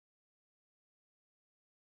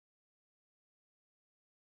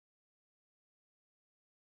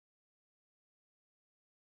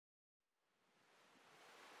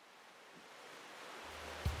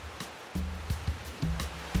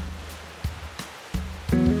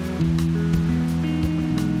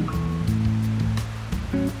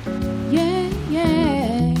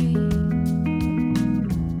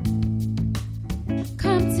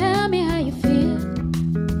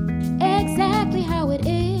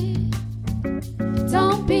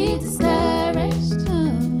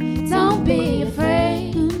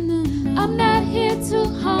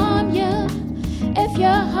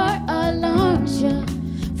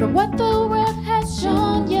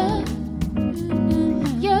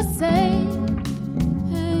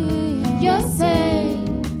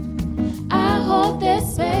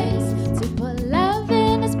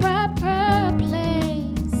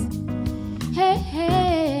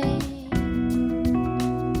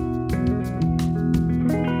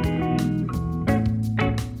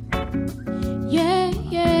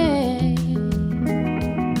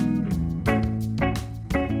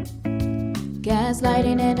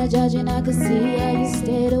gaining and a judging. I could see how you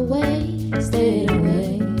stayed away, stayed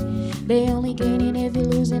away. They only gaining if you're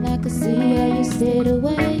losing. I could see how you stayed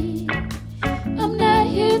away. I'm not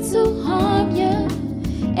here to harm you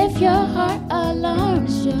if your heart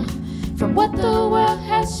alarms you from what the world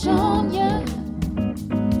has shown you.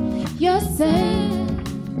 You're safe,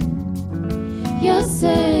 you're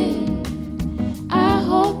safe. I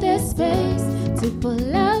hold this space to put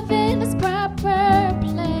love in its proper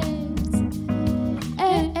place.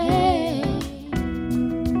 Hey, hey.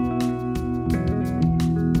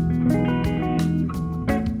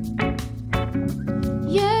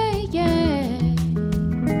 Yeah, yeah.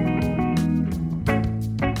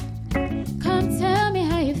 Come tell me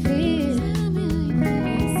how you feel.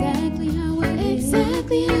 Exactly how it is.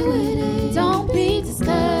 Exactly how it is. Don't be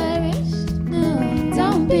discouraged. No.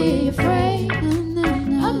 Don't be afraid.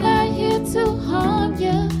 I'm not here to harm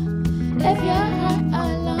you if your heart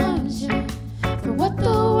alarms you for what the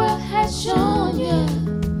world has shown you.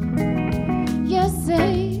 You're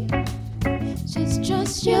safe, just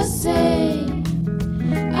trust you're safe.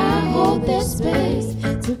 I hold this space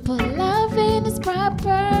to put love in its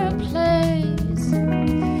proper place.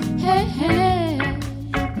 Hey, hey,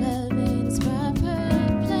 love in its proper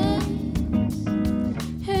place.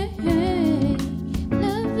 Hey, hey,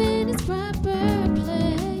 love in its proper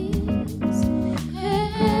place. Hey,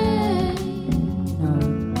 hey. No.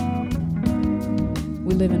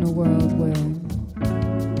 We live in a world where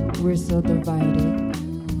we're so divided,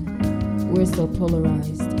 we're so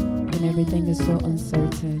polarized, and everything is so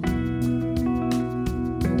uncertain.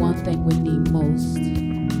 The one thing we need most,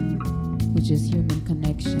 which is human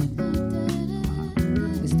connection,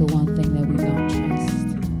 is the one thing that we don't trust.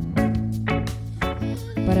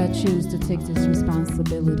 But I choose to take this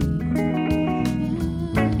responsibility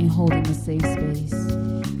in holding a safe space.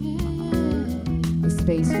 A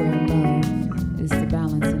space where love is the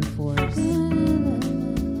balancing force.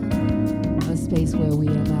 A space where we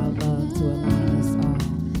allow love to align us all.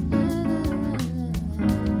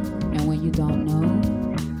 And when you don't know,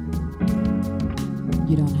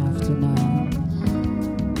 you don't have to know.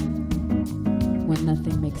 When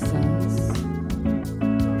nothing makes sense,